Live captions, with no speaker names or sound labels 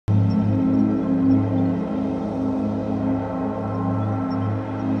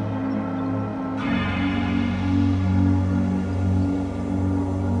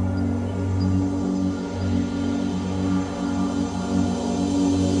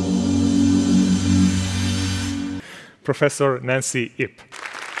Professor Nancy Ip.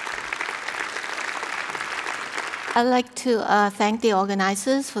 I'd like to thank the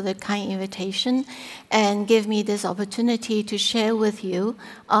organizers for the kind invitation and give me this opportunity to share with you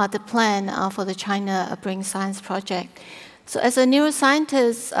the plan for the China Brain Science Project. So as a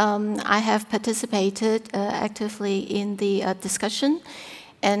neuroscientist, I have participated actively in the discussion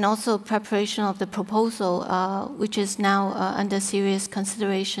and also preparation of the proposal, which is now under serious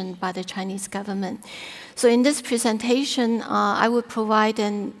consideration by the Chinese government. So in this presentation, I will provide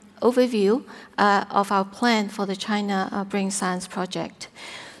an overview of our plan for the China Brain Science Project.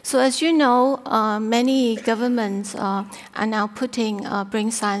 So as you know, many governments are now putting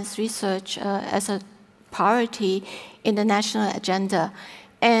brain science research as a priority in the national agenda,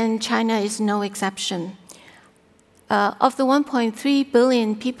 and China is no exception. Of the 1.3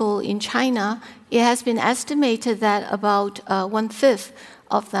 billion people in China, it has been estimated that about 1/5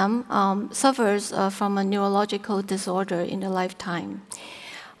 of them suffers from a neurological disorder in their lifetime.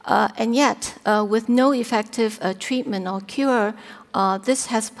 And yet, with no effective treatment or cure, this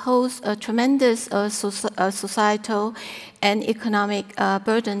has posed a tremendous societal and economic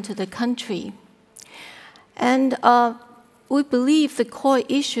burden to the country. And we believe the core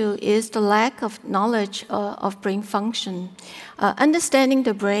issue is the lack of knowledge of brain function. Understanding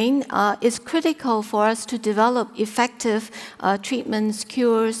the brain is critical for us to develop effective treatments,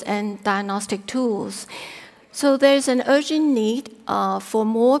 cures, and diagnostic tools. So there's an urgent need for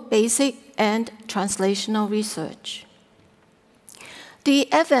more basic and translational research.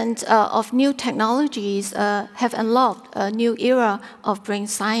 The advent of new technologies have unlocked a new era of brain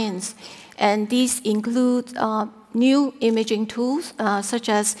science, and these include new imaging tools such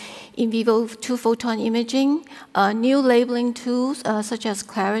as in vivo two-photon imaging, new labeling tools such as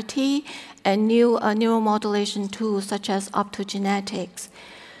Clarity, and new neuromodulation tools such as optogenetics.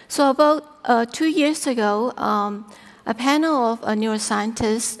 So about 2 years ago, a panel of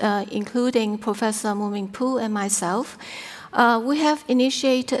neuroscientists, including Professor Muming Pu and myself, we have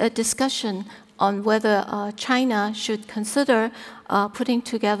initiated a discussion on whether China should consider putting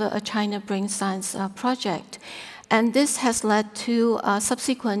together a China Brain Science project. And this has led to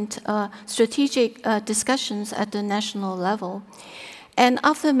subsequent strategic discussions at the national level. And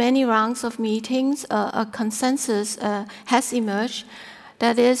after many rounds of meetings, a consensus has emerged.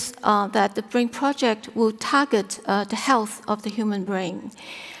 That is, that the brain project will target the health of the human brain.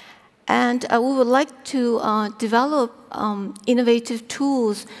 And we would like to develop innovative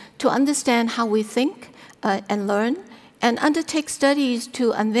tools to understand how we think and learn, and undertake studies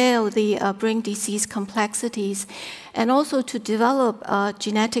to unveil the brain disease complexities, and also to develop a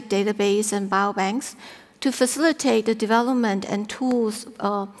genetic database and biobanks to facilitate the development and tools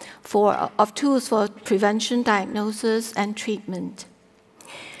tools for prevention, diagnosis, and treatment.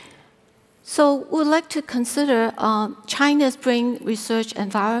 So we'd like to consider China's brain research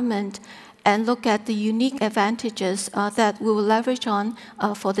environment and look at the unique advantages that we will leverage on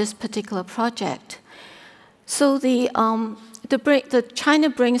for this particular project. So the China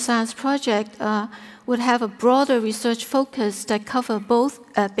Brain Science Project would have a broader research focus that cover both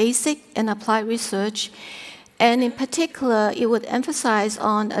basic and applied research. And in particular, it would emphasize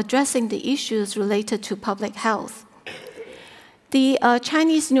on addressing the issues related to public health. The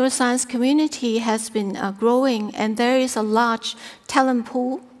Chinese neuroscience community has been growing, and there is a large talent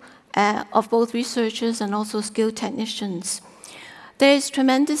pool of both researchers and also skilled technicians. There is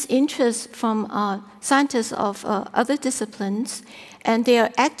tremendous interest from scientists of other disciplines, and they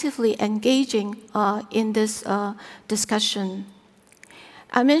are actively engaging in this discussion.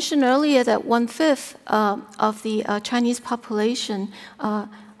 I mentioned earlier that 1/5 of the Chinese population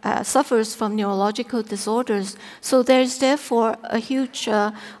suffers from neurological disorders. So there's therefore a huge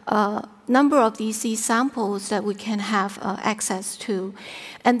number of disease samples that we can have access to.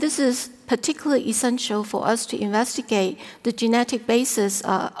 And this is particularly essential for us to investigate the genetic basis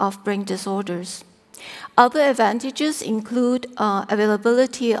of brain disorders. Other advantages include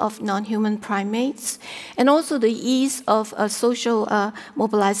availability of non-human primates and also the ease of social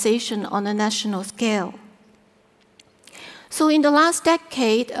mobilization on a national scale. So in the last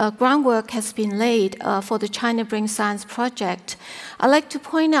decade, groundwork has been laid for the China Brain Science Project. I'd like to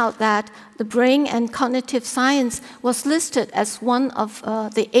point out that the brain and cognitive science was listed as one of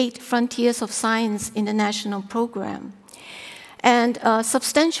the 8 frontiers of science in the national program. And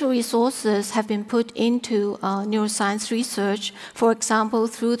substantial resources have been put into neuroscience research, for example,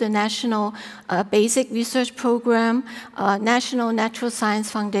 through the National Basic Research Program, National Natural Science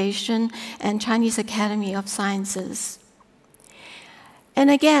Foundation, and Chinese Academy of Sciences. And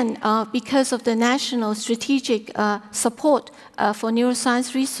again, because of the national strategic support for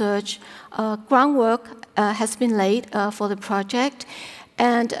neuroscience research, groundwork has been laid for the project,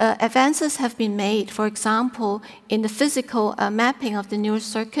 and advances have been made, for example, in the physical mapping of the neural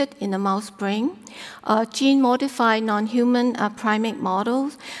circuit in the mouse brain, gene-modified non-human primate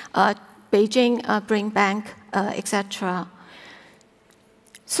models, Beijing Brain Bank, etc.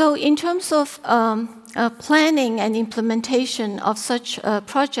 So in terms of planning and implementation of such a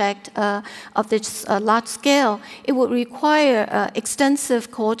project of this large scale, it would require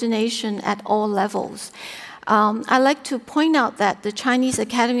extensive coordination at all levels. I'd like to point out that the Chinese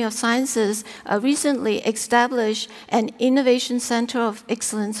Academy of Sciences recently established an Innovation Center of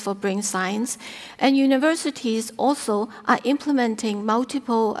Excellence for Brain Science, and universities also are implementing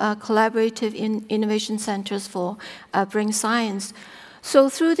multiple collaborative innovation centers for brain science. So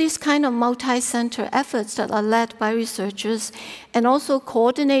through these kind of multi-center efforts that are led by researchers and also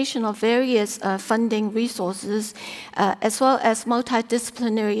coordination of various funding resources, as well as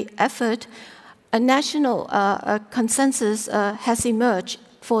multidisciplinary effort, a national consensus has emerged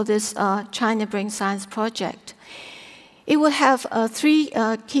for this China Brain Science project. It will have three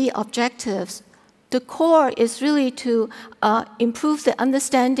key objectives. The core is really to improve the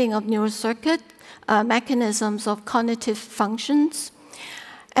understanding of neural circuit mechanisms of cognitive functions,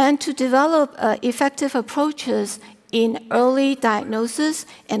 and to develop effective approaches in early diagnosis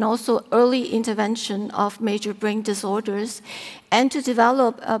and also early intervention of major brain disorders, and to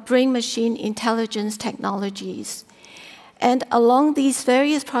develop brain-machine intelligence technologies. And along these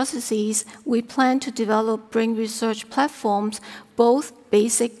various processes, we plan to develop brain research platforms, both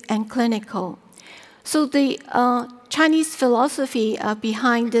basic and clinical. So the Chinese philosophy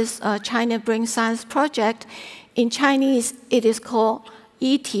behind this China Brain Science project, in Chinese, it is called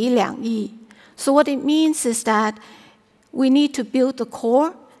一体两翼. So what it means is that we need to build the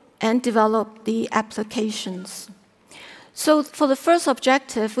core and develop the applications. So for the first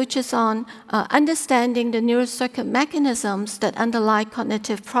objective, which is on understanding the neural circuit mechanisms that underlie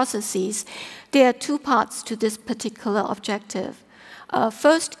cognitive processes, there are two parts to this particular objective.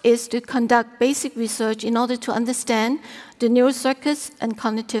 First is to conduct basic research in order to understand the neural circuits and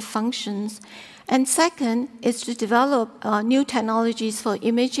cognitive functions. And second is to develop new technologies for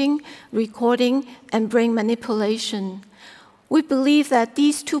imaging, recording, and brain manipulation. We believe that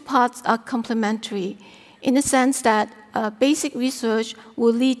these two parts are complementary in the sense that basic research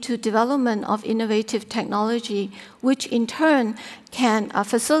will lead to development of innovative technology, which in turn can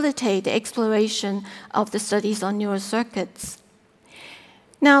facilitate the exploration of the studies on neural circuits.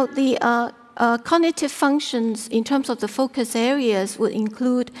 Now, the cognitive functions in terms of the focus areas would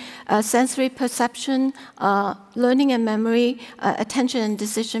include sensory perception, learning and memory, attention and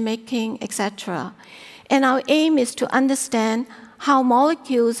decision-making, etc. And our aim is to understand how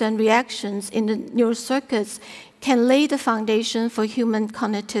molecules and reactions in the neural circuits can lay the foundation for human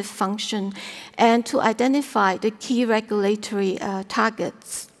cognitive function and to identify the key regulatory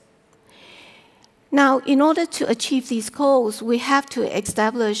targets. Now, in order to achieve these goals, we have to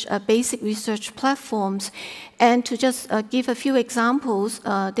establish basic research platforms. And to just give a few examples,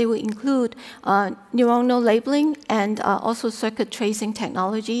 they will include neuronal labeling and also circuit tracing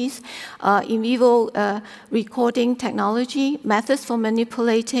technologies, in vivo recording technology, methods for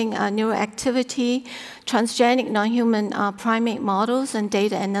manipulating neural activity, transgenic non-human primate models, and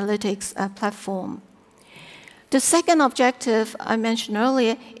data analytics platform. The second objective I mentioned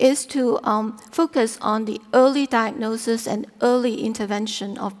earlier is to focus on the early diagnosis and early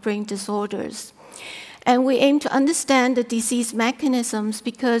intervention of brain disorders. And we aim to understand the disease mechanisms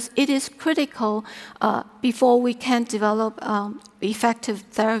because it is critical before we can develop effective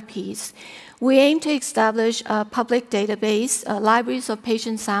therapies. We aim to establish a public database, libraries of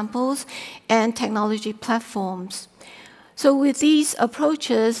patient samples, and technology platforms. So with these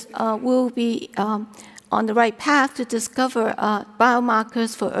approaches, we'll be on the right path to discover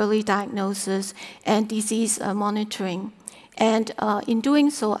biomarkers for early diagnosis and disease monitoring, and in doing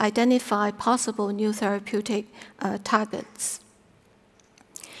so, identify possible new therapeutic targets.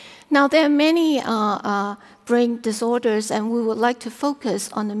 Now, there are many brain disorders, and we would like to focus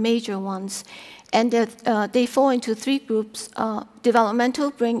on the major ones. And they fall into three groups.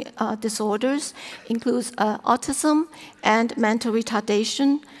 Developmental brain disorders includes autism and mental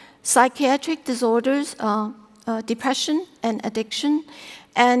retardation, psychiatric disorders, depression and addiction,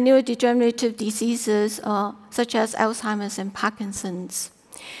 and neurodegenerative diseases such as Alzheimer's and Parkinson's.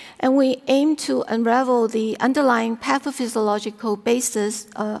 And we aim to unravel the underlying pathophysiological basis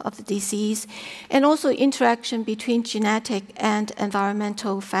of the disease and also interaction between genetic and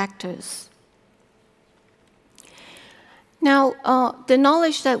environmental factors. Now, the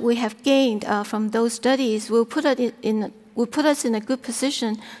knowledge that we have gained from those studies will put it in will put us in a good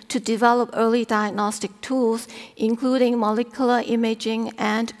position to develop early diagnostic tools, including molecular imaging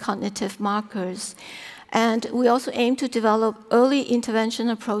and cognitive markers. And we also aim to develop early intervention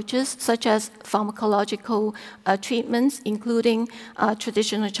approaches, such as pharmacological treatments, including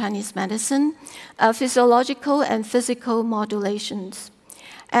traditional Chinese medicine, physiological and physical modulations.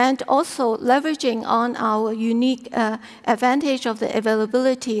 And also leveraging on our unique advantage of the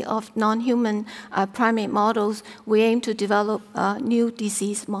availability of non-human primate models, we aim to develop new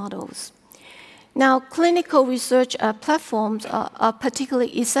disease models. Now, clinical research platforms are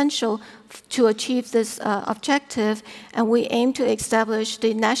particularly essential to achieve this objective, and we aim to establish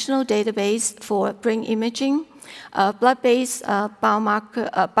the national database for brain imaging, blood-based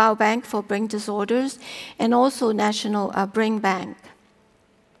biobank for brain disorders, and also national brain bank.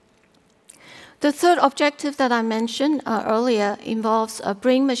 The third objective that I mentioned earlier involves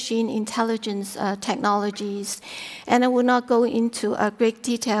brain-machine intelligence technologies, and I will not go into great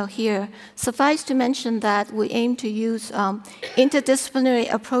detail here. Suffice to mention that we aim to use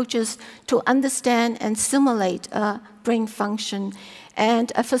interdisciplinary approaches to understand and simulate brain function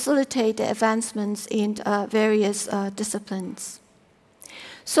and facilitate the advancements in various disciplines.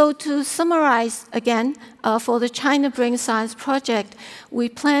 So to summarize again, for the China Brain Science Project, we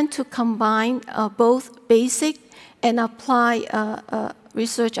plan to combine both basic and applied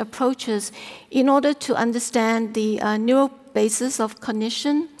research approaches in order to understand the neural basis of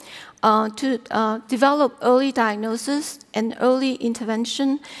cognition, to develop early diagnosis and early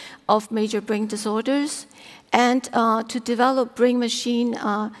intervention of major brain disorders, and to develop brain-machine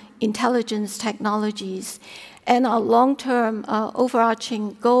intelligence technologies. And our long-term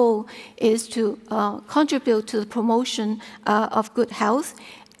overarching goal is to contribute to the promotion of good health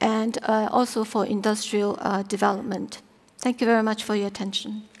and also for industrial development. Thank you very much for your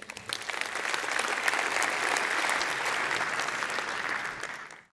attention.